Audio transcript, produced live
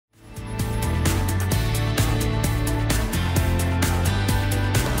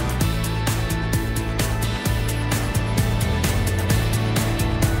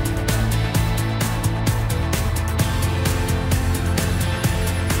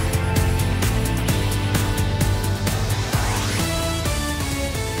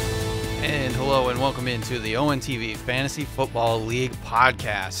welcome into the ONTV Fantasy Football League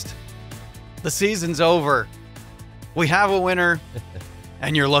podcast. The season's over. We have a winner,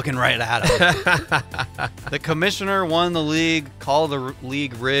 and you're looking right at him. The commissioner won the league, call the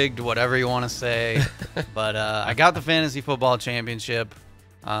league rigged, whatever you want to say. But I got the fantasy football championship.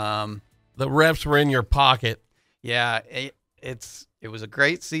 The refs were in your pocket. Yeah, it was a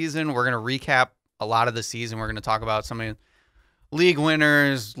great season. We're going to recap a lot of the season. We're going to talk about some of league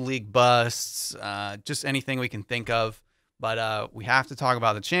winners, league busts, just anything we can think of. But we have to talk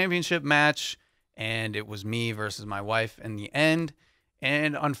about the championship match, and it was me versus my wife in the end.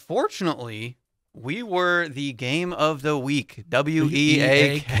 And unfortunately, we were the game of the week,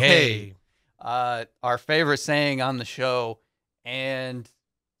 WEAK, our favorite saying on the show. And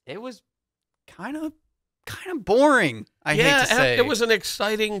it was kind of boring. I hate to say. It was an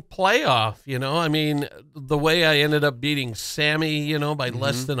exciting playoff, you know. I mean, the way I ended up beating Sammy, you know, by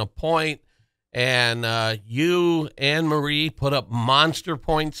less than a point, and you and Marie put up monster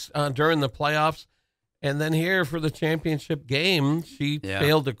points during the playoffs, and then here for the championship game, she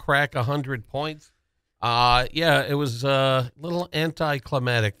failed to crack 100 points. It was a little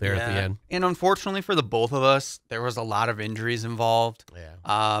anticlimactic there at the end. And unfortunately for the both of us, there was a lot of injuries involved.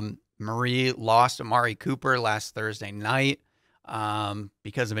 Marie lost Amari Cooper last Thursday night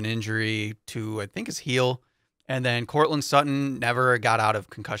because of an injury to, I think, his heel. And then Cortland Sutton never got out of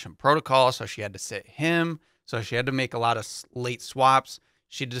concussion protocol, so she had to sit him. So she had to make a lot of late swaps.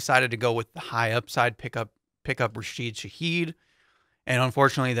 She decided to go with the high upside, pick up Rashid Shaheed. And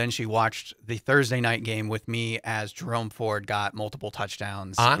unfortunately, then she watched the Thursday night game with me as Jerome Ford got multiple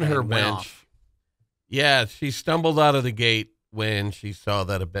touchdowns on her bench. Yeah, she stumbled out of the gate when she saw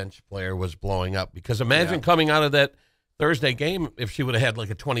that a bench player was blowing up. Because imagine coming out of that Thursday game, if she would have had like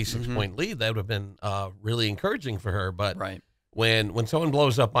a 26-point lead, that would have been really encouraging for her. But when someone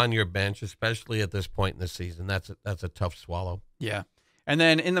blows up on your bench, especially at this point in the season, that's a tough swallow. Yeah. And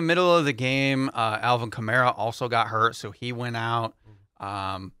then in the middle of the game, Alvin Kamara also got hurt, so he went out.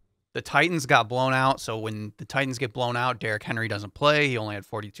 The Titans got blown out, so when the Titans get blown out, Derrick Henry doesn't play. He only had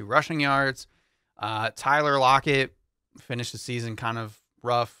 42 rushing yards. Tyler Lockett finished the season kind of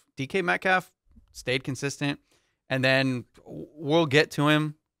rough. DK Metcalf stayed consistent. And then we'll get to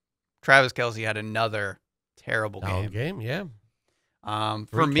him. Travis Kelce had another terrible game.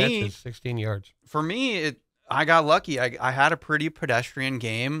 For me, 16 yards. For me, I got lucky. I had a pretty pedestrian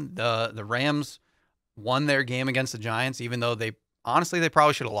game. The Rams won their game against the Giants, even though they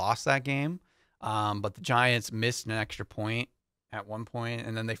probably should have lost that game. But the Giants missed an extra point at one point,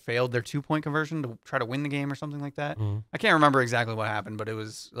 and then they failed their 2-point conversion to try to win the game or something like that. I can't remember exactly what happened, but it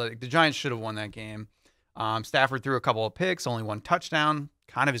was like the Giants should have won that game. Stafford threw a couple of picks, only one touchdown.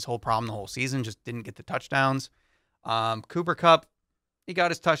 Kind of his whole problem the whole season, just didn't get the touchdowns. Cooper Kupp, he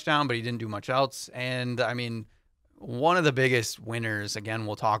got his touchdown, but he didn't do much else. And, I mean, one of the biggest winners, again,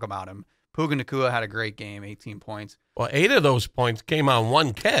 we'll talk about him, Puka Nacua had a great game, 18 points. Well, 8 of those points came on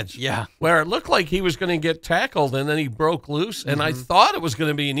one catch. Yeah. Where it looked like he was going to get tackled, and then he broke loose, and I thought it was going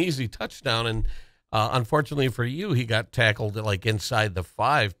to be an easy touchdown. And unfortunately for you, he got tackled like inside the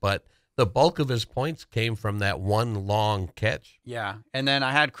 5, but the bulk of his points came from that one long catch. Yeah. And then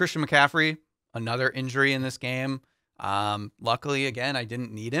I had Christian McCaffrey, another injury in this game. Luckily, again, I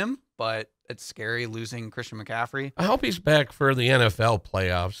didn't need him, but it's scary losing Christian McCaffrey. I hope he's back for the NFL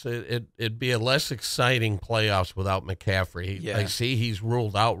playoffs. It'd be a less exciting playoffs without McCaffrey. I see he's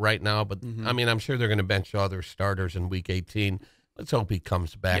ruled out right now, but I mean, I'm sure they're going to bench other starters in Week 18. Let's hope he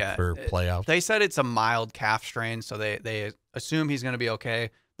comes back for playoffs. They said it's a mild calf strain, so they assume he's going to be okay.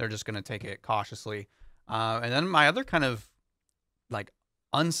 They're just going to take it cautiously. And then my other kind of like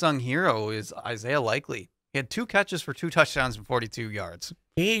unsung hero is Isaiah Likely. He had 2 catches for 2 touchdowns and 42 yards.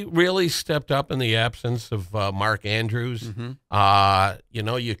 He really stepped up in the absence of Mark Andrews. You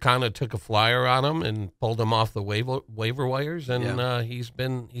know, you kind of took a flyer on him and pulled him off the waiver wires, and he's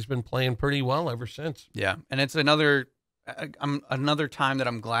been playing pretty well ever since. Yeah, and it's another time that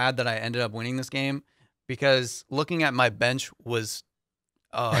I'm glad that I ended up winning this game, because looking at my bench was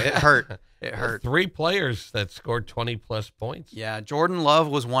it hurt. It hurt. 3 players that scored 20-plus points. Yeah, Jordan Love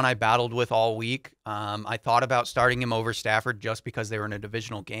was one I battled with all week. I thought about starting him over Stafford just because they were in a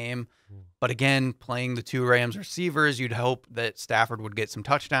divisional game. But again, playing the 2 Rams receivers, you'd hope that Stafford would get some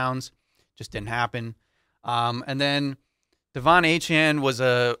touchdowns. Just didn't happen. And then Devon Achane was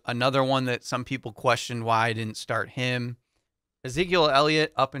another one that some people questioned why I didn't start him. Ezekiel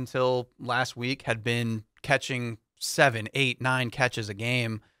Elliott, up until last week, had been catching 7, 8, 9 catches a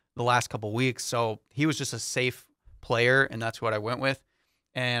game the last couple weeks, so he was just a safe player, and that's what I went with.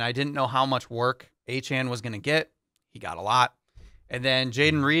 And I didn't know how much work Achane was going to get. He got a lot. And then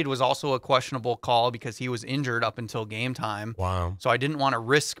Jaden Reed was also a questionable call because he was injured up until game time. Wow. So I didn't want to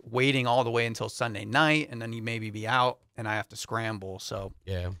risk waiting all the way until Sunday night and then he maybe be out and I have to scramble. So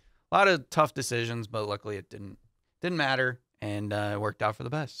Yeah. a lot of tough decisions, but luckily it didn't matter, and it worked out for the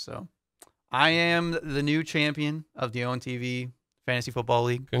best. So I am the new champion of the ONTV Fantasy Football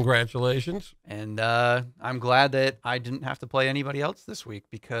League. Congratulations. And I'm glad that I didn't have to play anybody else this week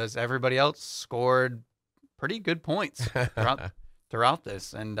because everybody else scored pretty good points throughout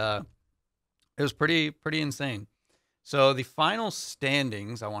this. And it was pretty insane. So the final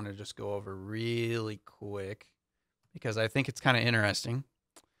standings, I want to just go over really quick because I think it's kind of interesting.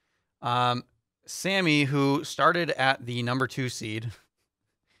 Sammy, who started at the number 2 seed,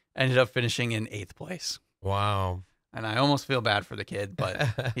 ended up finishing in 8th place. Wow. And I almost feel bad for the kid, but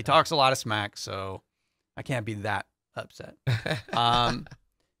he talks a lot of smack, so I can't be that upset.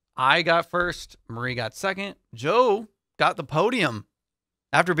 I got first. Marie got second. Joe got the podium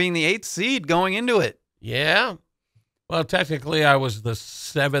after being the 8th seed going into it. Yeah. Well, technically, I was the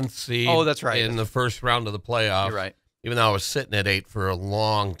 7th seed. Oh, that's right. In the first round of the playoffs. You're right. Even though I was sitting at 8 for a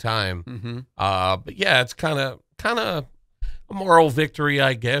long time. Mm-hmm. But yeah, it's kind of a moral victory,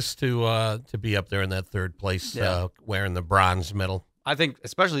 I guess, to be up there in that 3rd place, wearing the bronze medal. I think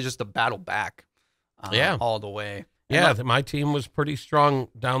especially just to battle back all the way. Yeah, my team was pretty strong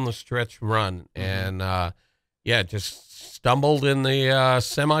down the stretch run. Mm-hmm. And, just stumbled in the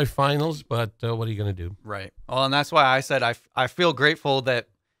semifinals, but what are you going to do? Right. Well, and that's why I said I feel grateful that,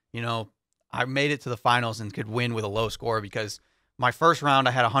 I made it to the finals and could win with a low score because my first round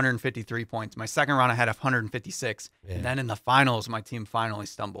I had 153 points. My second round I had 156. Yeah. And then in the finals, my team finally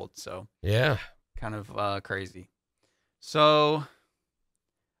stumbled. So yeah, kind of crazy. So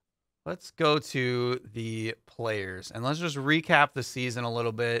let's go to the players and let's just recap the season a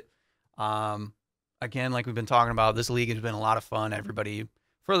little bit. Again, like we've been talking about, this league has been a lot of fun. Everybody,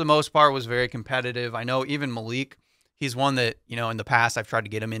 for the most part, was very competitive. I know even Malik, he's one that, in the past I've tried to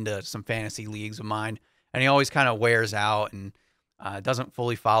get him into some fantasy leagues of mine, and he always kind of wears out and doesn't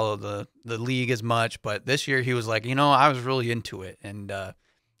fully follow the league as much. But this year he was like, I was really into it. And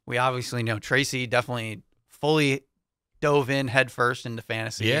we obviously know Tracy definitely fully dove in head first into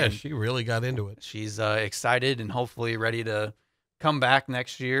fantasy. Yeah, she really got into it. She's excited and hopefully ready to come back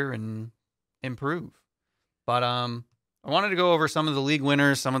next year and improve. But I wanted to go over some of the league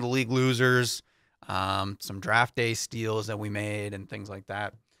winners, some of the league losers, some draft day steals that we made and things like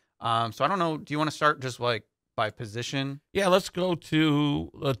that. So I don't know. Do you want to start just like by position? Yeah, let's go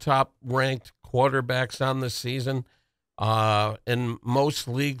to the top ranked quarterbacks on the season. In most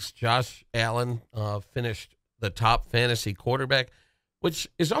leagues, Josh Allen finished the top fantasy quarterback, which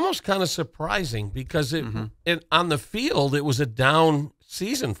is almost kind of surprising because on the field, it was a down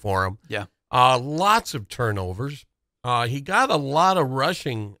season for him. Yeah. Lots of turnovers. He got a lot of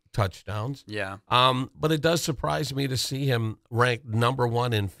rushing touchdowns. Yeah. But it does surprise me to see him ranked number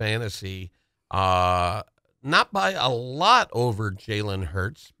 1 in fantasy. Not by a lot over Jalen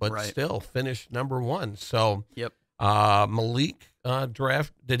Hurts, but still finished number 1. So, yep. Malik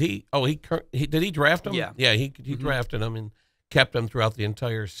draft. Did he did he draft him? Yeah. Yeah, he drafted him and kept him throughout the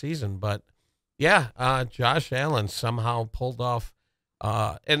entire season. But yeah, Josh Allen somehow pulled off.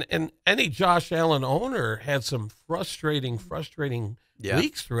 And any Josh Allen owner had some frustrating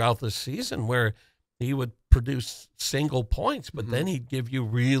weeks throughout the season where he would produce single points, but then he'd give you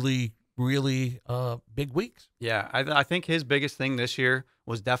really big weeks. Yeah, I think his biggest thing this year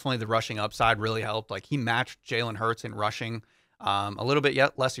was definitely the rushing upside really helped. Like he matched Jalen Hurts in rushing, a little bit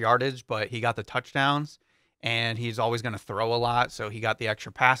less yardage, but he got the touchdowns, and he's always going to throw a lot, so he got the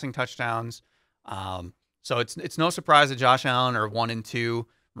extra passing touchdowns. So it's no surprise that Josh Allen or 1 and 2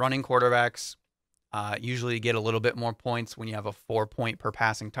 running quarterbacks usually get a little bit more points when you have a 4-point per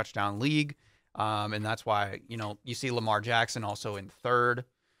passing touchdown league, and that's why you see Lamar Jackson also in 3rd.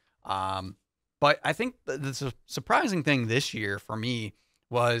 But I think the surprising thing this year for me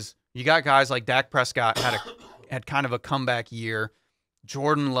was you got guys like Dak Prescott had kind of a comeback year.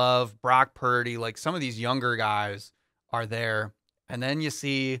 Jordan Love, Brock Purdy, like some of these younger guys are there. And then you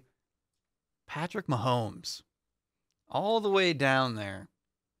see Patrick Mahomes all the way down there.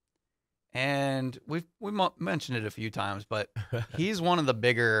 And we mentioned it a few times, but he's one of the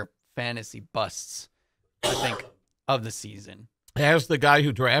bigger fantasy busts, I think, of the season. As the guy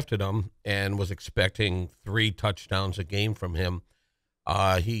who drafted him and was expecting 3 touchdowns a game from him,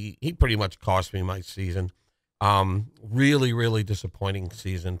 he pretty much cost me my season. Really disappointing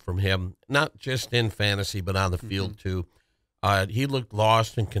season from him, not just in fantasy, but on the field too. He looked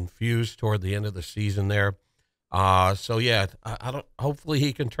lost and confused toward the end of the season there. So yeah, hopefully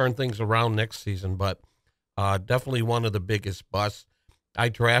he can turn things around next season, but Definitely one of the biggest busts. I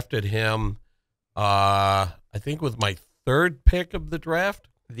drafted him, I think, with my third pick of the draft.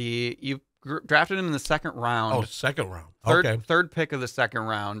 You drafted him in the second round. Oh, second round. Okay. Third pick of the second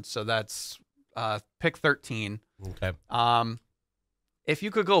round. So that's pick 13. Okay. If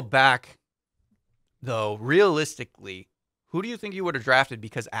you could go back, though, realistically, who do you think you would have drafted?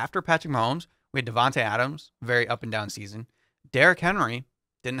 Because after Patrick Mahomes, we had Devontae Adams, very up and down season. Derrick Henry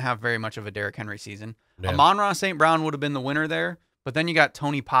didn't have very much of a Derrick Henry season. Yeah. Amon-Ra St. Brown would have been the winner there. But then you got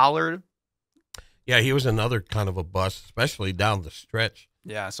Tony Pollard. Yeah, he was another kind of a bust, especially down the stretch.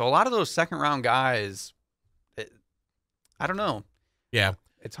 Yeah, so a lot of those second-round guys, I don't know. Yeah.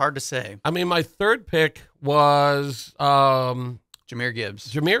 It's hard to say. I mean, my third pick was Jahmyr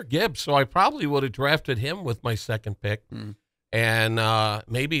Gibbs. So I probably would have drafted him with my second pick. And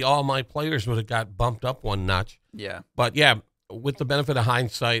maybe all my players would have got bumped up one notch. Yeah. But, yeah, with the benefit of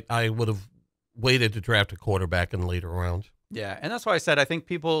hindsight, I would have waited to draft a quarterback in later rounds. Yeah, and that's why I said I think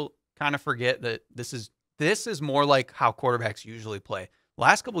people kind of forget that this is more like how quarterbacks usually play.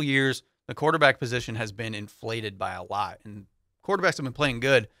 Last couple of years, the quarterback position has been inflated by a lot, and quarterbacks have been playing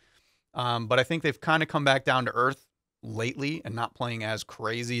good. But I think they've kind of come back down to earth lately and not playing as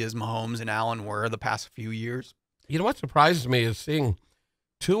crazy as Mahomes and Allen were the past few years. You know what surprises me is seeing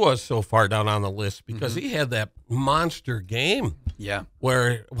Tua so far down on the list because he had that monster game. Yeah.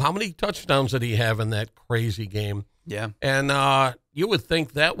 Where how many touchdowns did he have in that crazy game? Yeah. And you would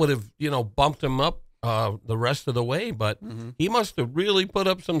think that would have, bumped him up the rest of the way, but he must have really put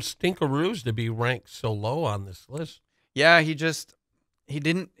up some stinkeroos to be ranked so low on this list. Yeah, he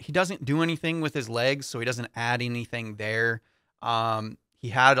doesn't do anything with his legs, so he doesn't add anything there. He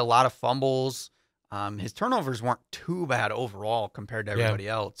had a lot of fumbles. His turnovers weren't too bad overall compared to everybody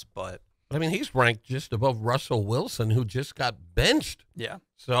else, but I mean, he's ranked just above Russell Wilson, who just got benched. Yeah.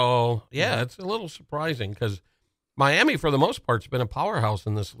 So, it's a little surprising because Miami, for the most part, has been a powerhouse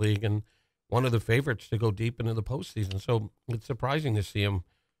in this league and one of the favorites to go deep into the postseason. So it's surprising to see him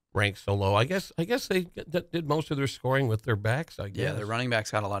ranked so low. I guess they did most of their scoring with their backs, I guess. Yeah, their running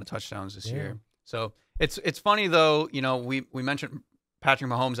backs got a lot of touchdowns this year. So it's funny, though, we mentioned Patrick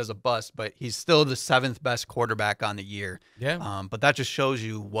Mahomes as a bust, but he's still the 7th best quarterback on the year. Yeah. But that just shows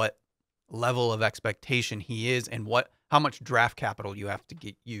you what level of expectation he is and how much draft capital you have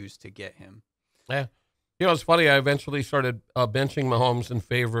to use to get him. Yeah. It's funny. I eventually started benching Mahomes in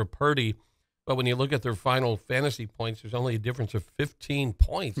favor of Purdy, but when you look at their final fantasy points, there's only a difference of 15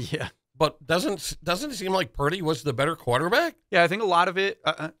 points. Yeah. But doesn't it seem like Purdy was the better quarterback? Yeah, I think a lot of it,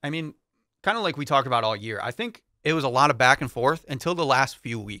 kind of like we talked about all year, I think it was a lot of back and forth until the last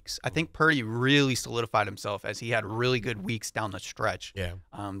few weeks. I think Purdy really solidified himself as he had really good weeks down the stretch. Yeah.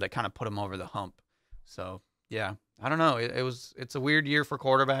 That kind of put him over the hump. So, yeah, I don't know. It's a weird year for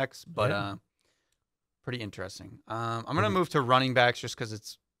quarterbacks, but pretty interesting. I'm going to move to running backs just because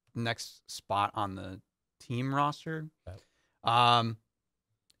it's next spot on the team roster. What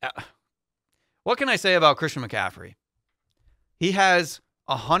can I say about Christian McCaffrey? He has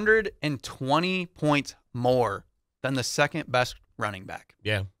 120 points more than the second best running back.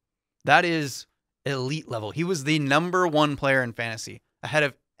 Yeah. That is elite level. He was the number 1 player in fantasy, ahead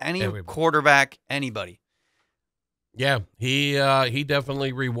of any quarterback, anybody. Yeah, he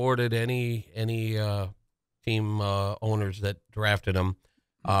definitely rewarded any team owners that drafted him.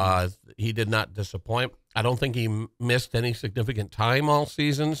 He did not disappoint. I don't think he missed any significant time all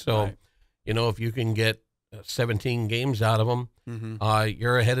season. So, if you can get 17 games out of him,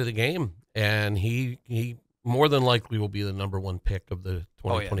 you're ahead of the game. And he more than likely will be the number 1 pick of the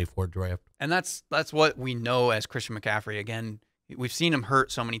 2024 draft. And that's what we know as Christian McCaffrey. Again, we've seen him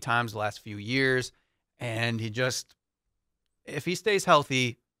hurt so many times the last few years, and if he stays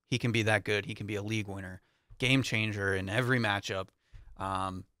healthy, he can be that good. He can be a league winner, game changer in every matchup.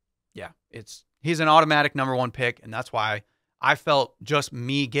 He's an automatic number 1 pick, and that's why I felt just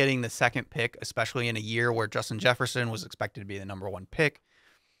me getting the second pick, especially in a year where Justin Jefferson was expected to be the number 1 pick,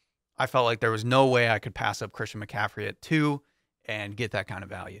 I felt like there was no way I could pass up Christian McCaffrey at 2 and get that kind of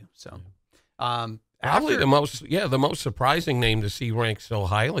value. So, probably the most surprising name to see ranked so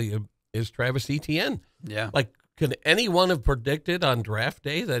highly is Travis Etienne. Yeah, like could anyone have predicted on draft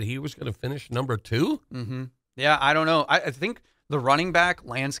day that he was going to finish number 2? Mm-hmm. Yeah, I don't know. I think the running back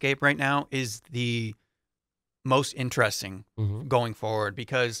landscape right now is the most interesting going forward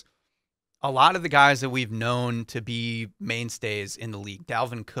because a lot of the guys that we've known to be mainstays in the league,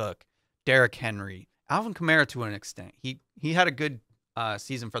 Dalvin Cook, Derrick Henry, Alvin Kamara to an extent. He had a good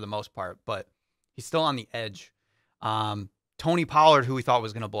season for the most part, but he's still on the edge. Tony Pollard, who we thought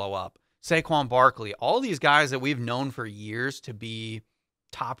was going to blow up, Saquon Barkley, all these guys that we've known for years to be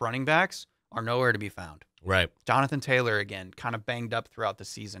top running backs are nowhere to be found. Right. Jonathan Taylor, again, kind of banged up throughout the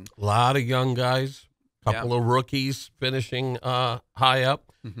season. A lot of young guys, couple of rookies finishing high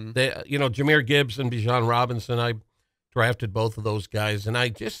up. Mm-hmm. They, Jahmyr Gibbs and Bijan Robinson, I drafted both of those guys, and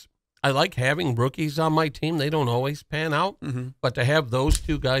I like having rookies on my team. They don't always pan out, but to have those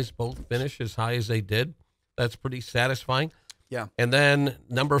two guys both finish as high as they did, that's pretty satisfying. Yeah. And then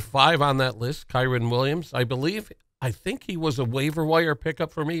number 5 on that list, Kyron Williams. I think he was a waiver wire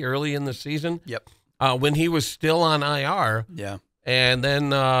pickup for me early in the season. Yep. When he was still on IR. Yeah. And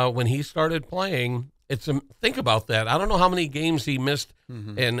then when he started playing, think about that. I don't know how many games he missed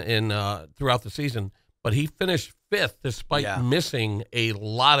throughout the season, but he finished 5th despite missing a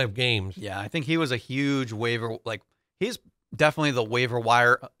lot of games. Yeah, I think he was a huge waiver. He's definitely the waiver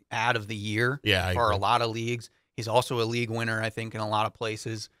wire ad of the year for a lot of leagues. He's also a league winner, I think, in a lot of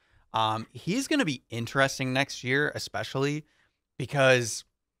places. He's going to be interesting next year, especially because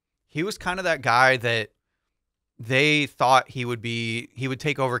he was kind of that guy that they thought he would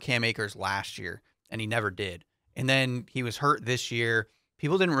take over Cam Akers last year, and he never did. And then he was hurt this year.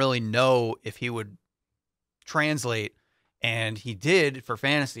 People didn't really know if he would translate, and he did for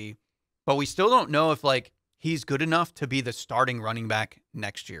fantasy, but we still don't know if he's good enough to be the starting running back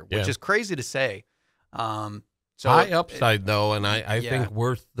next year, which is crazy to say. So high upside though, and I think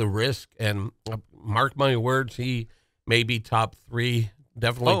worth the risk. And mark my words, he may be top 3.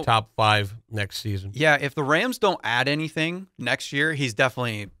 Definitely top 5 next season. Yeah, if the Rams don't add anything next year, he's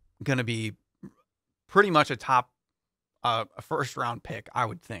definitely going to be pretty much a first-round pick, I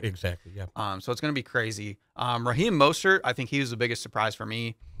would think. Exactly, yeah. So it's going to be crazy. Raheem Mostert, I think he was the biggest surprise for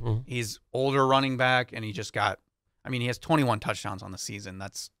me. He's older running back, and he has 21 touchdowns on the season.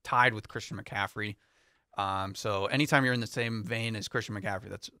 That's tied with Christian McCaffrey. So anytime you're in the same vein as Christian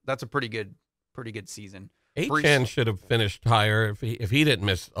McCaffrey, that's a pretty good season. Achane should have finished higher if he didn't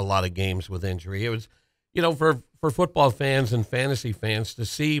miss a lot of games with injury. It was, for football fans and fantasy fans to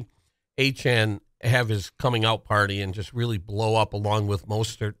see Achane have his coming out party and just really blow up along with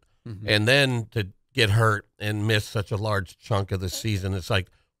Mostert, and then to get hurt and miss such a large chunk of the season. It's like,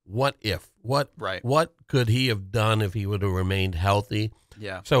 what if? What could he have done if he would have remained healthy?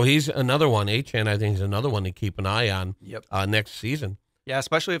 Yeah. So he's another one. Achane, I think, is another one to keep an eye on next season. Yeah,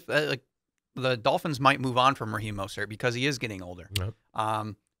 especially if the Dolphins might move on from Raheem Mostert because he is getting older. Yep.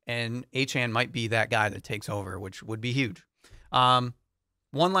 And Achane might be that guy that takes over, which would be huge. One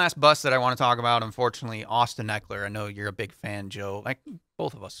last bust that I want to talk about, unfortunately, Austin Eckler. I know you're a big fan, Joe.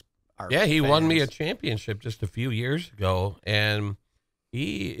 Both of us are. Yeah, he fans. won me a championship just a few years ago, and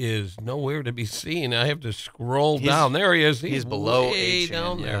he is nowhere to be seen. I have to scroll down. There he is. He's below way Achane,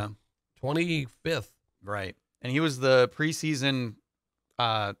 down there. 25th. Right. And he was the preseason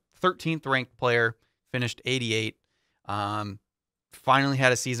 13th ranked player, finished 88. Finally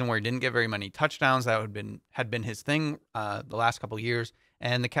had a season where he didn't get very many touchdowns. That had been his thing the last couple of years.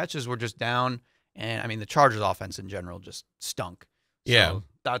 And the catches were just down. And, the Chargers offense in general just stunk. So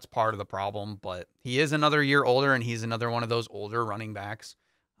that's part of the problem. But he is another year older, and he's another one of those older running backs.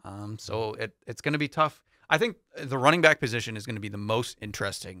 So it's going to be tough. I think the running back position is going to be the most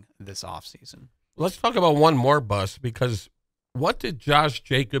interesting this offseason. Let's talk about one more bust, because what did Josh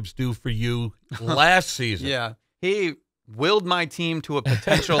Jacobs do for you last season? Yeah, he willed my team to a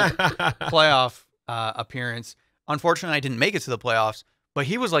potential playoff appearance. Unfortunately, I didn't make it to the playoffs, but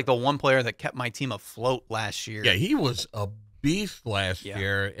he was the one player that kept my team afloat last year. Yeah, he was a beast last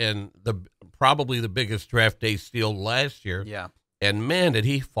year, and probably the biggest draft day steal last year. Yeah. And, man, did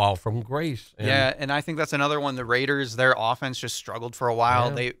he fall from grace. And I think that's another one. The Raiders, their offense just struggled for a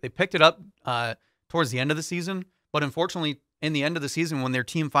while. Yeah. They picked it up towards the end of the season, but unfortunately, in the end of the season, when their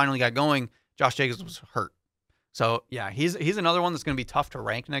team finally got going, Josh Jacobs was hurt. So, yeah, he's another one that's going to be tough to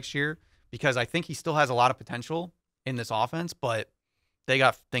rank next year, because I think he still has a lot of potential in this offense, but they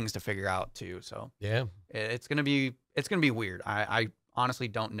got things to figure out too. So, yeah, it's going to be weird. I honestly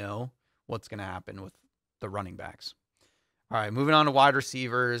don't know what's going to happen with the running backs. All right, moving on to wide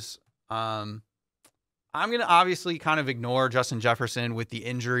receivers. I'm going to obviously kind of ignore Justin Jefferson with the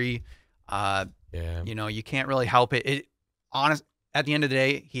injury. You can't really help it. At the end of the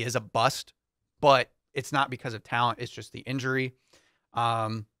day, he is a bust, but it's not because of talent. It's just the injury.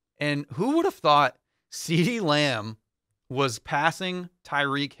 And who would have thought CeeDee Lamb was passing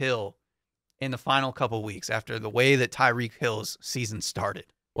Tyreek Hill in the final couple weeks after the way that Tyreek Hill's season started?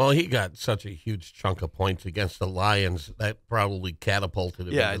 Well, he got such a huge chunk of points against the Lions that probably catapulted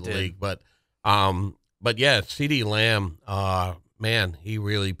him into the league. But yeah, CeeDee Lamb, man, he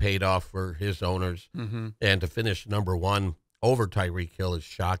really paid off for his owners. And to finish number 1 over Tyreek Hill is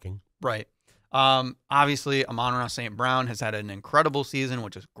shocking. Right. Obviously, Amon-Ra St. Brown has had an incredible season,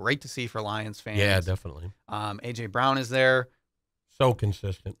 which is great to see for Lions fans. Yeah, definitely. A.J. Brown is there. So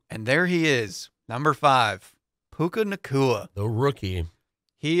consistent. And there he is, number 5, Puka Nacua. The rookie.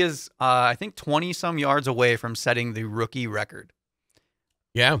 He is, I think, 20-some yards away from setting the rookie record.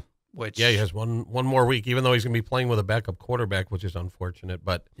 Yeah. Which, yeah, he has one more week, even though he's going to be playing with a backup quarterback, which is unfortunate.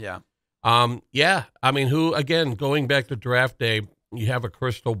 But yeah. Yeah, I mean, again, going back to draft day, you have a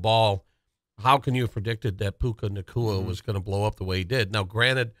crystal ball. How can you have predicted that Puka Nacua was going to blow up the way he did? Now,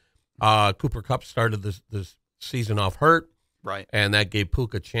 granted, Cooper Kupp started this season off hurt, right, and that gave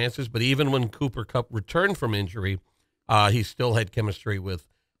Puka chances. But even when Cooper Kupp returned from injury, he still had chemistry with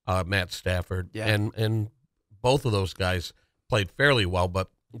Matt Stafford, and both of those guys played fairly well. But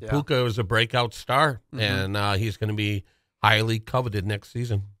Puka is a breakout star, and he's going to be highly coveted next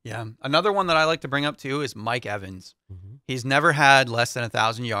season. Yeah. Another one that I like to bring up, too, is Mike Evans. He's never had less than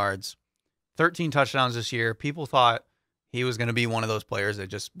 1,000 yards, 13 touchdowns this year. People thought he was going to be one of those players that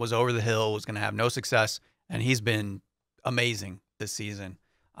just was over the hill, was going to have no success, and he's been amazing this season.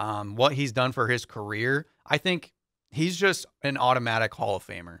 What he's done for his career, I think he's just an automatic Hall of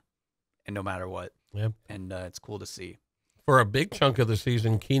Famer, and no matter what. Yep. And it's cool to see. For a big chunk of the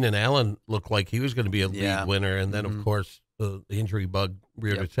season, Keenan Allen looked like he was going to be a league winner, and then, of course, the injury bug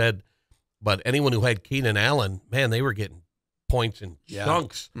reared its head. But anyone who had Keenan Allen, man, they were getting points in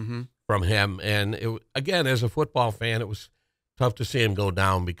chunks from him. And, again, as a football fan, it was tough to see him go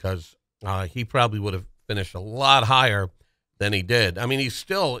down because he probably would have finished a lot higher than he did. I mean, he's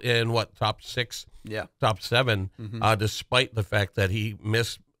still in, top 6, top 7, despite the fact that he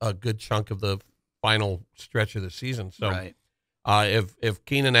missed a good chunk of the final stretch of the season. So if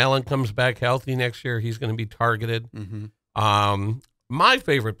Keenan Allen comes back healthy next year, he's going to be targeted. My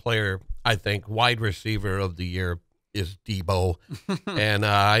favorite player, I think, wide receiver of the year is Debo. And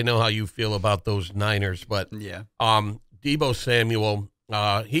I know how you feel about those Niners, but Debo Samuel,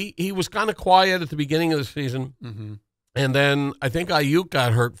 he was kind of quiet at the beginning of the season. And then I think Ayuk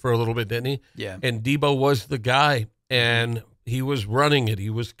got hurt for a little bit, didn't he? Yeah. And Debo was the guy, and he was running it. He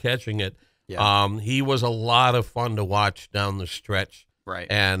was catching it. Yeah. He was a lot of fun to watch down the stretch. Right.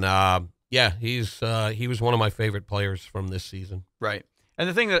 And, he was one of my favorite players from this season. Right. And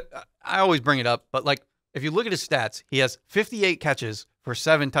the thing that I always bring it up, but like if you look at his stats, he has 58 catches for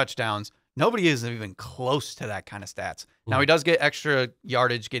 7 touchdowns. Nobody is even close to that kind of stats. Now, he does get extra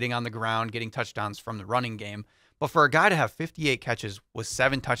yardage getting on the ground, getting touchdowns from the running game. But for a guy to have 58 catches with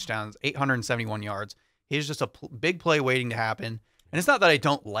 7 touchdowns, 871 yards, he's just a big play waiting to happen. And it's not that I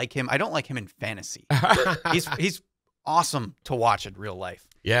don't like him. I don't like him in fantasy. He's awesome to watch in real life.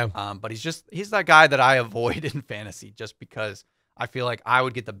 Yeah. But he's that guy that I avoid in fantasy just because I feel like I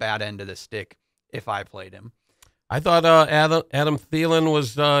would get the bad end of the stick if I played him. I thought Adam Thielen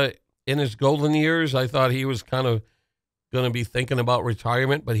was in his golden years. I thought he was kind of going to be thinking about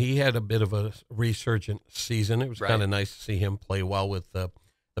retirement, but he had a bit of a resurgent season. It was kind of nice to see him play well with the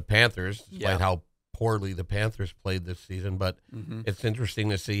Panthers, despite how poorly the Panthers played this season. But it's interesting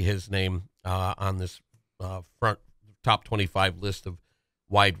to see his name on this front top 25 list of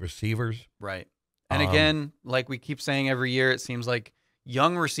wide receivers. Right. And again, like we keep saying every year, it seems like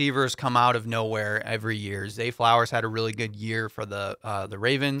young receivers come out of nowhere every year. Zay Flowers had a really good year for the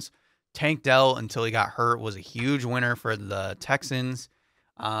Ravens. Tank Dell, until he got hurt, was a huge winner for the Texans.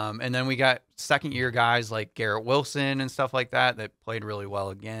 And then we got second-year guys like Garrett Wilson and stuff like that played really well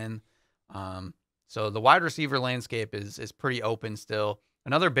again. So the wide receiver landscape is pretty open still.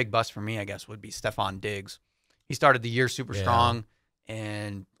 Another big bust for me, I guess, would be Stephon Diggs. He started the year super strong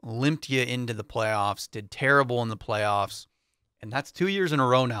and limped you into the playoffs, did terrible in the playoffs. And that's 2 years in a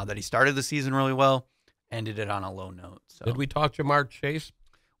row now that he started the season really well, ended it on a low note. So. Did we talk Jamar Chase?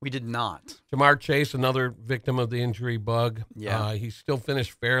 We did not. Jamar Chase, another victim of the injury bug. Yeah. He still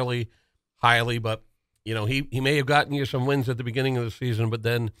finished fairly highly, but, he may have gotten you some wins at the beginning of the season, but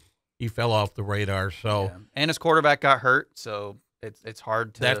then he fell off the radar. So And his quarterback got hurt, so it's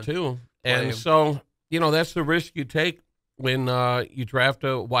hard to that too. And him. So, that's the risk you take when you draft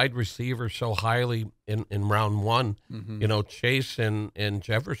a wide receiver so highly in round 1. Chase and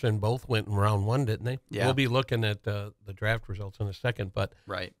Jefferson both went in round 1, didn't they? Yeah. We'll be looking at the draft results in a second. But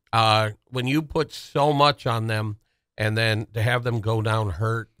when you put so much on them and then to have them go down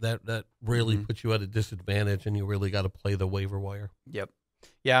hurt, that really puts you at a disadvantage, and you really got to play the waiver wire. Yep.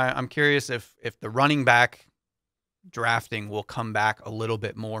 Yeah, I'm curious if the running back drafting will come back a little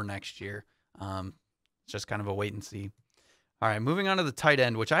bit more next year. It's just kind of a wait and see. All right, moving on to the tight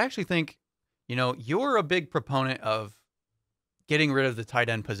end, which I actually think, you're a big proponent of getting rid of the tight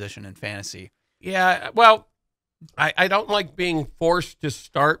end position in fantasy. Yeah, well, I don't like being forced to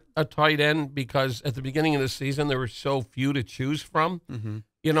start a tight end because at the beginning of the season there were so few to choose from. Mm-hmm.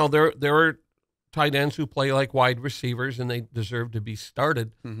 You know, there are tight ends who play like wide receivers and they deserve to be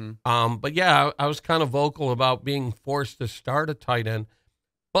started. Mm-hmm. But yeah, I was kind of vocal about being forced to start a tight end,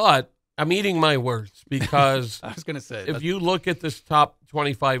 but I'm eating my words because I was going to say, if you look at this top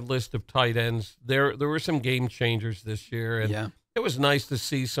 25 list of tight ends, there were some game changers this year, and yeah. it was nice to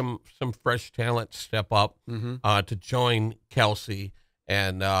see some fresh talent step up Mm-hmm. to join Kelsey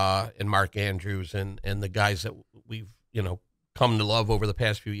and Mark Andrews and the guys that we've come to love over the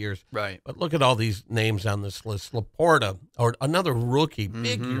past few years. Right. But look at all these names on this list: Laporta, or another rookie,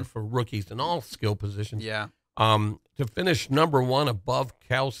 big Mm-hmm. year for rookies in all skill positions. Yeah. To finish number one above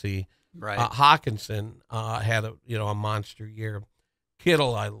Kelsey. Right. Hawkinson had a monster year.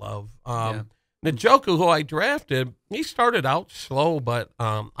 Kittle, I love. Yeah. Njoku, who I drafted, he started out slow, but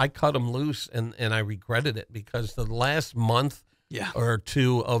I cut him loose, and I regretted it because the last month Yeah. or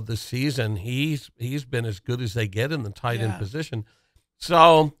two of the season, he's been as good as they get in the tight end Yeah. position.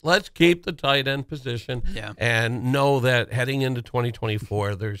 So let's keep the tight end position Yeah. and know that heading into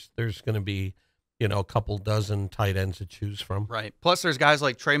 2024, there's going to be a couple dozen tight ends to choose from. Right. Plus, there's guys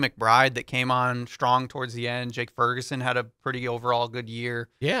like Trey McBride that came on strong towards the end. Jake Ferguson had a pretty overall good year.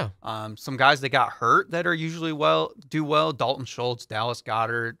 Yeah. Some guys that got hurt that are usually do well. Dalton Schultz, Dallas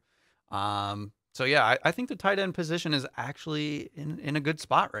Goedert. So yeah, I think the tight end position is actually in a good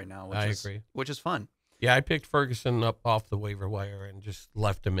spot right now. I agree. Which is fun. Yeah, I picked Ferguson up off the waiver wire and just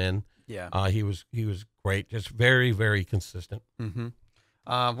left him in. Yeah. He was great, just very, very consistent. Mm-hmm.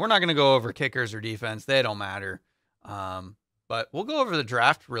 We're not going to go over kickers or defense. They don't matter. But we'll go over the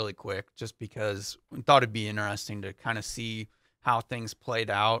draft really quick just because we thought it'd be interesting to kind of see how things played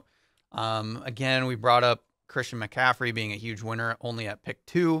out. Again, we brought up Christian McCaffrey being a huge winner only at pick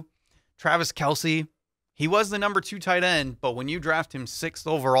 2. Travis Kelce, he was the number 2 tight end, but when you draft him 6th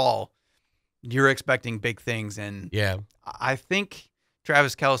overall, you're expecting big things. And Yeah. I think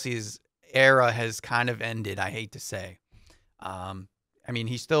Travis Kelce's era has kind of ended, I hate to say. I mean,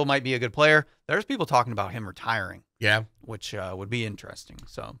 he still might be a good player. There's people talking about him retiring, Yeah. which would be interesting.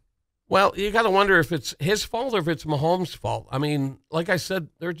 So, Well, you got to wonder if it's his fault or if it's Mahomes' fault. I mean, like I said,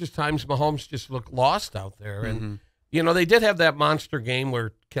 there are just times Mahomes just looked lost out there. And, they did have that monster game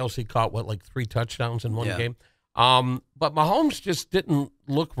where Kelsey caught, like 3 touchdowns in one Yeah. game. But Mahomes just didn't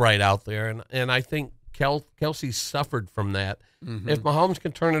look right out there. And I think Kelsey suffered from that. If Mahomes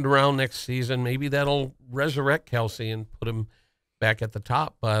can turn it around next season, maybe that'll resurrect Kelsey and put him back at the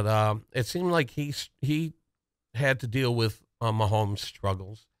top. But it seemed like he had to deal with Mahomes'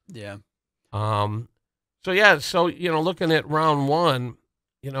 struggles. yeah. So looking at round 1,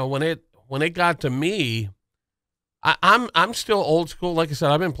 when it got to me, I'm still old school. Like I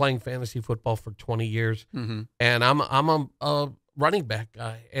said, I've been playing fantasy football for 20 years, Mm-hmm. and I'm a running back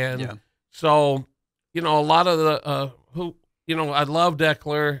guy. And Yeah. so, a lot of the I love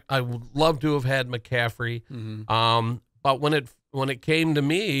Eckler. I would love to have had McCaffrey. Mm-hmm. But when it came to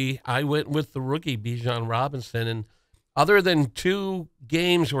me, I went with the rookie Bijan Robinson, and other than 2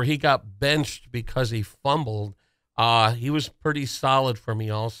 games where he got benched because he fumbled, he was pretty solid for me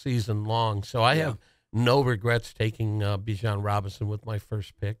all season long. So I have no regrets taking Bijan Robinson with my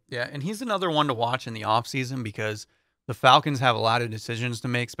first pick. Yeah, and he's another one to watch in the offseason because the Falcons have a lot of decisions to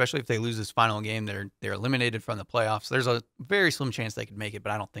make, especially if they lose this final game. They're eliminated from the playoffs. There's a very slim chance they could make it,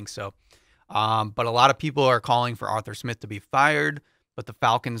 but I don't think so. But a lot of people are calling for Arthur Smith to be fired, but the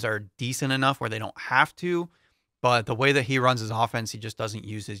Falcons are decent enough where they don't have to. But the way that he runs his offense, he just doesn't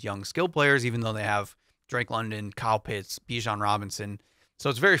use his young skill players, even though they have Drake London, Kyle Pitts, Bijan Robinson. So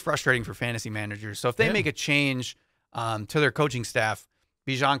it's very frustrating for fantasy managers. So if they make a change to their coaching staff,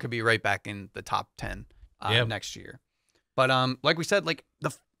 Bijan could be right back in the top 10 next year. But like we said, like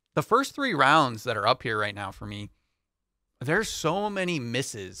the first 3 rounds that are up here right now for me, there's so many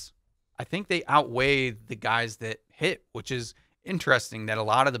misses. I think they outweigh the guys that hit, which is interesting that a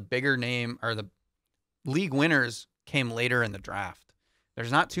lot of the bigger name or the league winners came later in the draft.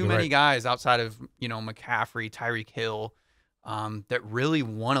 There's not too many guys outside of, McCaffrey, Tyreek Hill, that really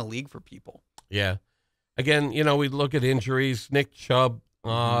won a league for people. Yeah. Again, we look at injuries. Nick Chubb,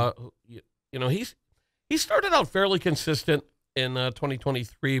 he started out fairly consistent in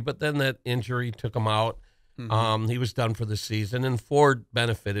 2023, but then that injury took him out. He was done for the season, and Ford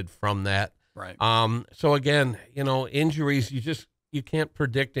benefited from that. Right. So again, injuries, you can't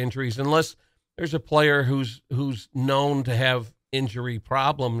predict injuries unless there's a player who's known to have injury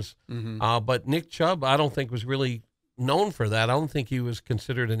problems. But Nick Chubb, I don't think was really known for that. I don't think he was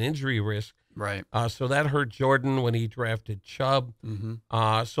considered an injury risk. Right. So that hurt Jordan when he drafted Chubb.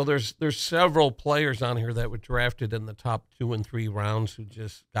 Mm-hmm. So there's several players on here that were drafted in the top 2 and 3 rounds who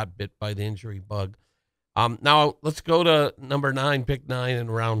just got bit by the injury bug. Now let's go to number 9, pick 9 in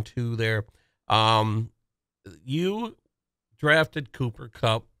round 2 there. You drafted Cooper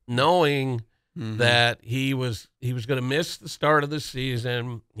Kupp knowing that he was going to miss the start of the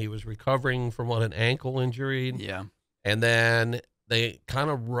season. He was recovering from an ankle injury. Yeah. And then they kind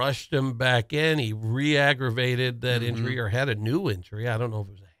of rushed him back in. He re-aggravated that injury or had a new injury. I don't know if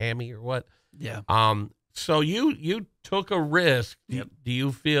it was a hammy or what. Yeah. So you took a risk. Yep. Do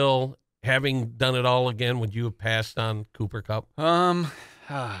you feel, having done it all again, would you have passed on Cooper Kupp?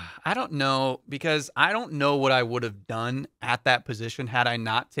 I don't know, because I don't know what I would have done at that position had I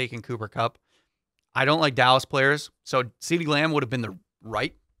not taken Cooper Kupp. I don't like Dallas players, so CeeDee Lamb would have been the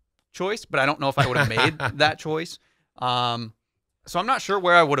right choice, but I don't know if I would have made that choice. So I'm not sure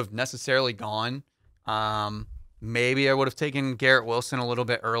where I would have necessarily gone. Maybe I would have taken Garrett Wilson a little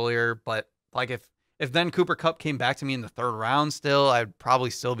bit earlier, but like if then Cooper Kupp came back to me in the 3rd round still, I'd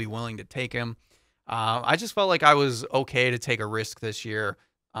probably still be willing to take him. I just felt like I was okay to take a risk this year,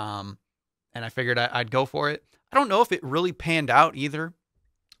 and I figured I'd go for it. I don't know if it really panned out either,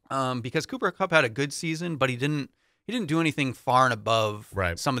 because Cooper Kupp had a good season, but he didn't do anything far and above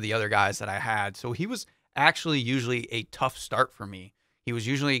some of the other guys that I had. So he was actually usually a tough start for me. He was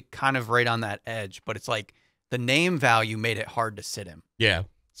usually kind of right on that edge, but it's like the name value made it hard to sit him. Yeah.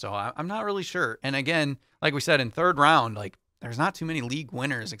 So I'm not really sure. And again, like we said, in 3rd round, like there's not too many league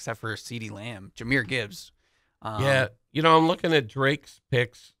winners except for CeeDee Lamb, Jahmyr Gibbs. Yeah. I'm looking at Drake's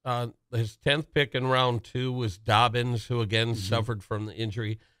picks. His 10th pick in round 2 was Dobbins, who again suffered from the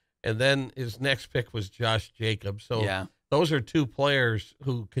injury. And then his next pick was Josh Jacobs. So those are 2 players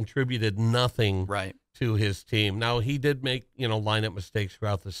who contributed nothing to his team. Now, he did make, lineup mistakes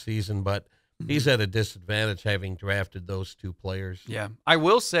throughout the season, but he's at a disadvantage having drafted those 2 players. Yeah. I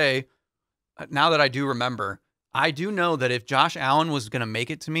will say, now that I do remember, I do know that if Josh Allen was going to make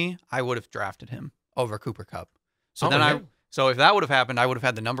it to me, I would have drafted him over Cooper Kupp. So So if that would have happened, I would have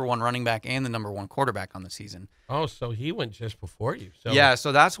had the number 1 running back and the number 1 quarterback on the season. Oh, so he went just before you. So yeah,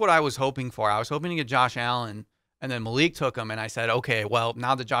 so that's what I was hoping for. I was hoping to get Josh Allen, and then Malik took him, and I said, okay, well,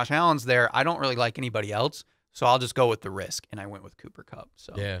 now that Josh Allen's there, I don't really like anybody else, so I'll just go with the risk, and I went with Cooper Kupp.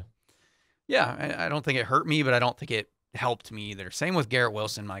 So yeah, I don't think it hurt me, but I don't think it helped me either. Same with Garrett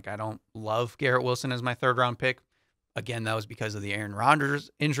Wilson. Like, I don't love Garrett Wilson as my 3rd round pick. Again, that was because of the Aaron Rodgers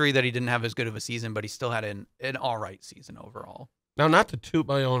injury that he didn't have as good of a season, but he still had an all right season overall. Now, not to toot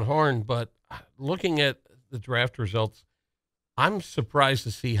my own horn, but looking at the draft results, I'm surprised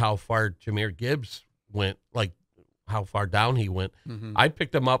to see how far Jahmyr Gibbs went, like how far down he went. I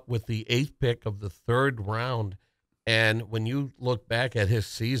picked him up with the 8th pick of the 3rd round, and when you look back at his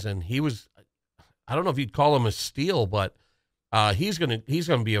season, he was, I don't know if you'd call him a steal, but he's gonna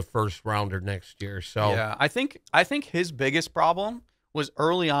be a 1st rounder next year. So yeah, I think his biggest problem was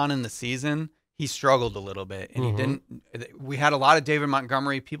early on in the season. He struggled a little bit, and he didn't. We had a lot of David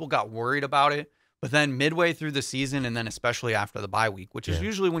Montgomery. People got worried about it, but then midway through the season, and then especially after the bye week, which is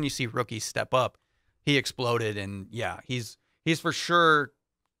usually when you see rookies step up, he exploded. And yeah, he's for sure,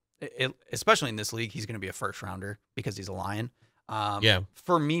 especially in this league, he's going to be a 1st rounder because he's a Lion.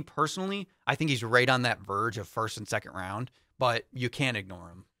 For me personally, I think he's right on that verge of 1st and 2nd round, but you can't ignore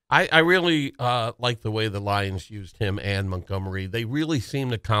him. I really like the way the Lions used him and Montgomery. They really seem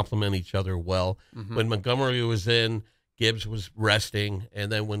to complement each other well. When Montgomery was in, Gibbs was resting,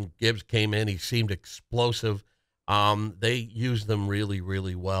 and then when Gibbs came in, he seemed explosive. They used them really,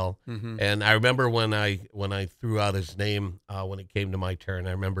 really well. And I remember when I threw out his name when it came to my turn,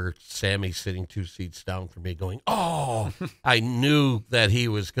 I remember Sammy sitting 2 seats down from me going, oh, I knew that he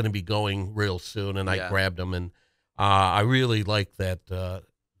was going to be going real soon, and I grabbed him. And I really like that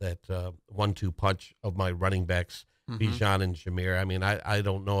 1-2 punch of my running backs, Bijan and Jahmyr. I mean, I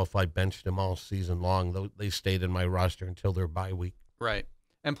don't know if I benched them all season long. They stayed in my roster until their bye week. Right.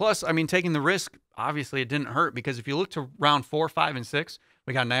 And plus, I mean, taking the risk, obviously it didn't hurt, because if you look to round 4, 5, and 6,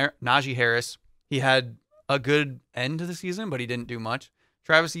 we got Najee Harris. He had a good end to the season, but he didn't do much.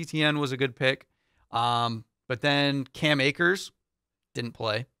 Travis Etienne was a good pick. But then Cam Akers didn't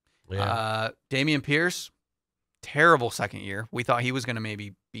play. Dameon Pierce, terrible 2nd year. We thought he was going to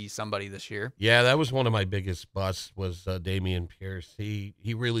maybe be somebody this year. Yeah, that was one of my biggest busts was Dameon Pierce. He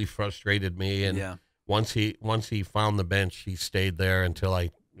really frustrated me, and once he found the bench, he stayed there until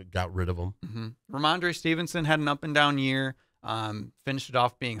I got rid of him. Ramondre Stevenson had an up and down year, finished it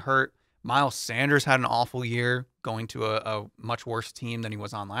off being hurt. Miles Sanders had an awful year, going to a much worse team than he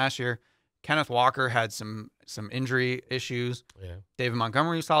was on last year. Kenneth Walker had some injury issues. Yeah. David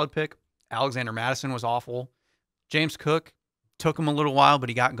Montgomery, solid pick. Alexander Madison was awful. James Cook took him a little while, but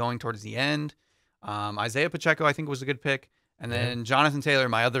he got going towards the end. Isaiah Pacheco, I think, was a good pick. And then Jonathan Taylor,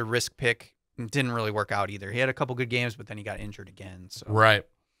 my other risk pick, didn't really work out either. He had a couple good games, but then he got injured again. So Right.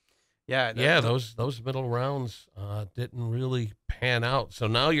 yeah, Those middle rounds didn't really pan out. So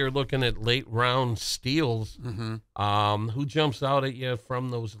now you're looking at late round steals. Who jumps out at you from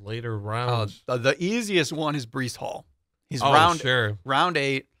those later rounds? The easiest one is Breece Hall. He's sure. round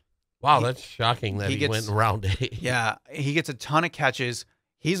 8. Wow, that's shocking that he went in round 8. Yeah, he gets a ton of catches.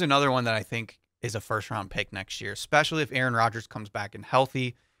 He's another one that I think is a first-round pick next year, especially if Aaron Rodgers comes back and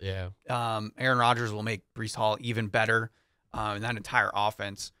healthy. Yeah. Aaron Rodgers will make Breece Hall even better in that entire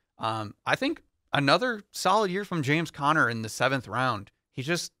offense. I think another solid year from James Conner in the 7th round. He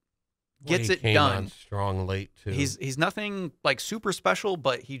just gets it came done. On strong late too. He's nothing like super special,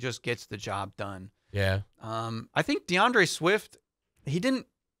 but he just gets the job done. Yeah. I think DeAndre Swift, he didn't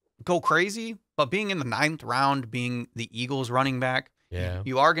go crazy, but being in the 9th round, being the Eagles running back,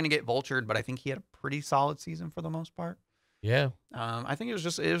 you are going to get vultured, but I think he had a pretty solid season for the most part. Yeah. I think it was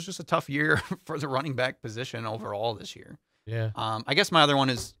just a tough year for the running back position overall this year. Yeah. I guess my other one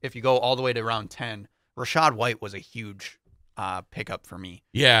is if you go all the way to round 10, Rachaad White was a huge pickup for me.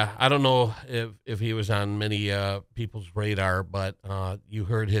 Yeah, I don't know if he was on many people's radar, but you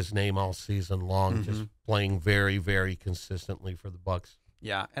heard his name all season long, just playing very, very consistently for the Bucs.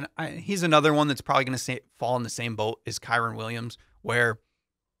 Yeah, and he's another one that's probably going to fall in the same boat as Kyren Williams, where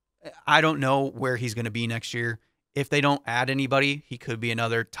I don't know where he's going to be next year. If they don't add anybody, he could be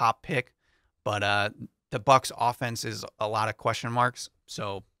another top pick, but the Bucs offense is a lot of question marks,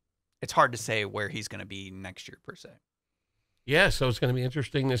 so it's hard to say where he's going to be next year per se. Yeah, so it's going to be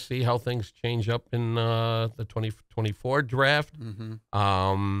interesting to see how things change up in the 2024 draft.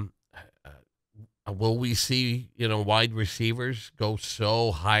 Will we see, wide receivers go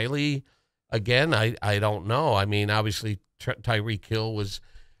so highly again? I don't know. I mean, obviously Tyreek Hill was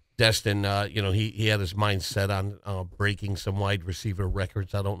destined. He had his mind set on breaking some wide receiver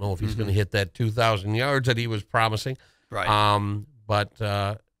records. I don't know if he's going to hit that 2,000 yards that he was promising. Right.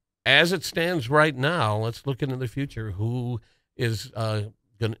 But as it stands right now, let's look into the future. Who's going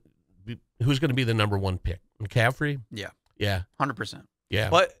to be the number 1 pick? McCaffrey? Yeah. 100%. Yeah.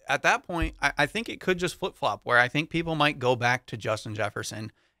 But at that point, I think it could just flip-flop, where I think people might go back to Justin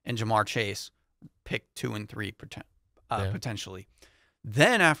Jefferson and Jamar Chase, pick 2 and 3 potentially.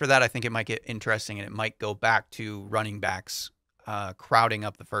 Then after that, I think it might get interesting, and it might go back to running backs crowding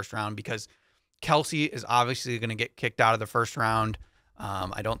up the first round, because Kelsey is obviously going to get kicked out of the first round.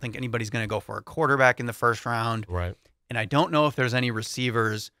 I don't think anybody's going to go for a quarterback in the first round. Right. And I don't know if there's any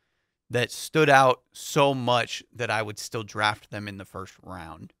receivers that stood out so much that I would still draft them in the first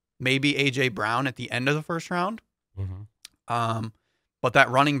round. Maybe A.J. Brown at the end of the first round. But that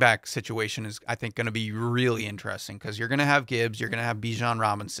running back situation is, I think, going to be really interesting, because you're going to have Gibbs, you're going to have Bijan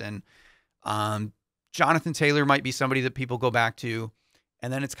Robinson. Jonathan Taylor might be somebody that people go back to.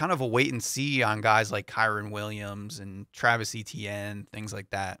 And then it's kind of a wait and see on guys like Kyren Williams and Travis Etienne, things like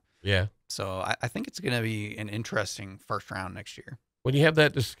that. Yeah. So I think it's going to be an interesting first round next year. When you have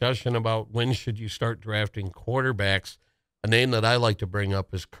that discussion about when should you start drafting quarterbacks, a name that I like to bring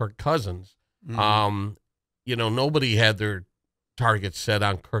up is Kirk Cousins. Nobody had their targets set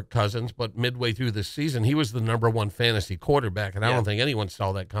on Kirk Cousins, but midway through the season, he was the number 1 fantasy quarterback, and I don't think anyone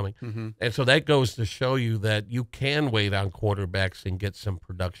saw that coming. And so that goes to show you that you can wait on quarterbacks and get some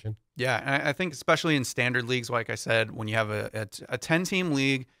production. Yeah, and I think especially in standard leagues, like I said, when you have a 10-team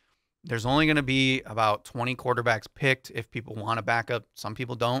league, there's only going to be about 20 quarterbacks picked if people want to back up. Some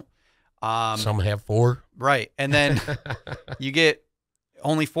people don't. Some have 4. Right. And then you get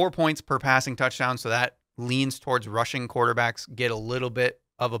only 4 points per passing touchdown, so that leans towards rushing quarterbacks, get a little bit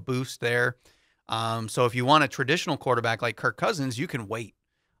of a boost there. So if you want a traditional quarterback like Kirk Cousins, you can wait,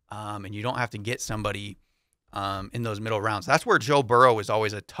 and you don't have to get somebody in those middle rounds. That's where Joe Burrow is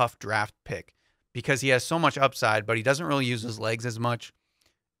always a tough draft pick, because he has so much upside, but he doesn't really use his legs as much.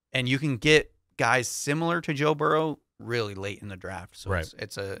 And you can get guys similar to Joe Burrow really late in the draft. So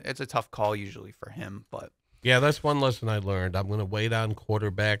it's a tough call usually for him. But yeah, that's one lesson I learned. I'm going to wait on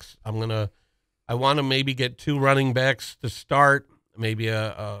quarterbacks. I want to maybe get 2 running backs to start, maybe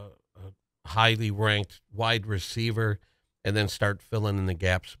a highly ranked wide receiver, and then start filling in the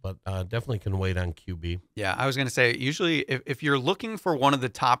gaps. But definitely can wait on QB. Yeah, I was going to say, usually if you're looking for one of the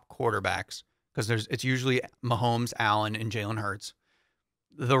top quarterbacks, because it's usually Mahomes, Allen, and Jalen Hurts.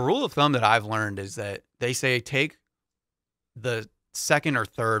 The rule of thumb that I've learned is that they say take the second or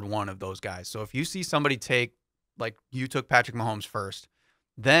third one of those guys. So if you see somebody take, like you took Patrick Mahomes first,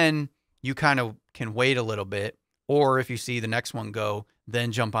 then you kind of can wait a little bit. Or if you see the next one go,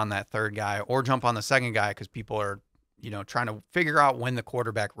 then jump on that third guy or jump on the second guy because people are, trying to figure out when the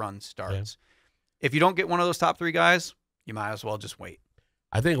quarterback run starts. Yeah. If you don't get one of those top 3 guys, you might as well just wait.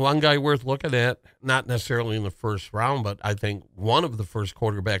 I think one guy worth looking at, not necessarily in the first round, but I think one of the first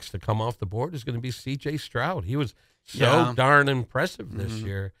quarterbacks to come off the board is going to be C.J. Stroud. He was so darn impressive this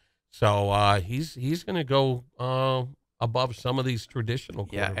year. So he's going to go above some of these traditional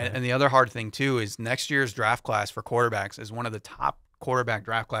quarterbacks. Yeah, and the other hard thing, too, is next year's draft class for quarterbacks is one of the top quarterback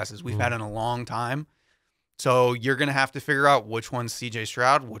draft classes we've had in a long time. So you're going to have to figure out which one's C.J.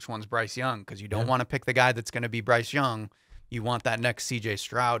 Stroud, which one's Bryce Young, because you don't want to pick the guy that's going to be Bryce Young. You want that next C.J.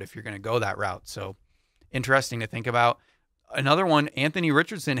 Stroud if you're going to go that route. So interesting to think about. Another one, Anthony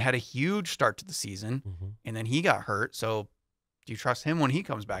Richardson had a huge start to the season, and then he got hurt. So do you trust him when he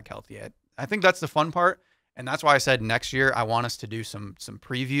comes back healthy? I think that's the fun part, and that's why I said next year I want us to do some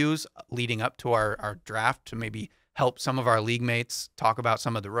previews leading up to our draft to maybe help some of our league mates talk about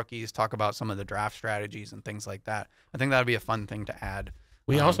some of the rookies, talk about some of the draft strategies and things like that. I think that would be a fun thing to add.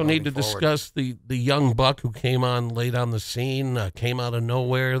 We also need to discuss the young buck who came on late on the scene, came out of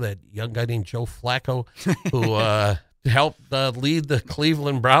nowhere, that young guy named Joe Flacco, who helped lead the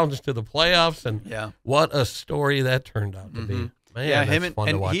Cleveland Browns to the playoffs. And what a story that turned out to be. Man, him fun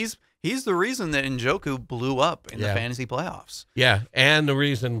to watch. He's the reason that Njoku blew up in the fantasy playoffs. Yeah, and the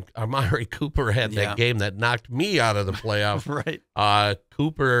reason Amari Cooper had that game that knocked me out of the playoffs. Right.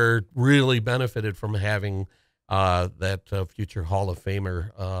 Cooper really benefited from having that future Hall of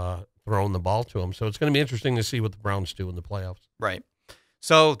Famer throwing the ball to him. So it's going to be interesting to see what the Browns do in the playoffs. Right.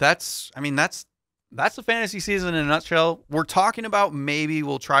 So that's the fantasy season in a nutshell. We're talking about maybe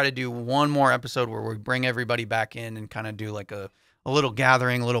we'll try to do one more episode where we bring everybody back in and kind of do like a little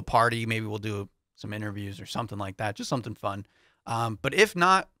gathering, a little party. Maybe we'll do some interviews or something like that, just something fun. But if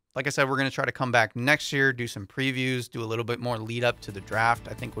not, like I said, we're going to try to come back next year, do some previews, do a little bit more lead up to the draft.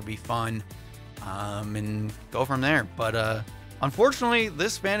 I think would be fun. And go from there. But unfortunately,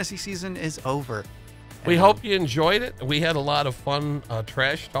 this fantasy season is over. We hope you enjoyed it. We had a lot of fun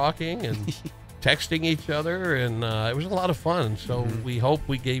trash talking and texting each other, and it was a lot of fun. So we hope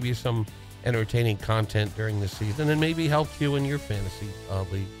we gave you some entertaining content during the season and maybe helped you in your fantasy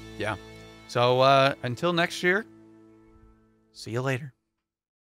league. Yeah. So until next year, see you later.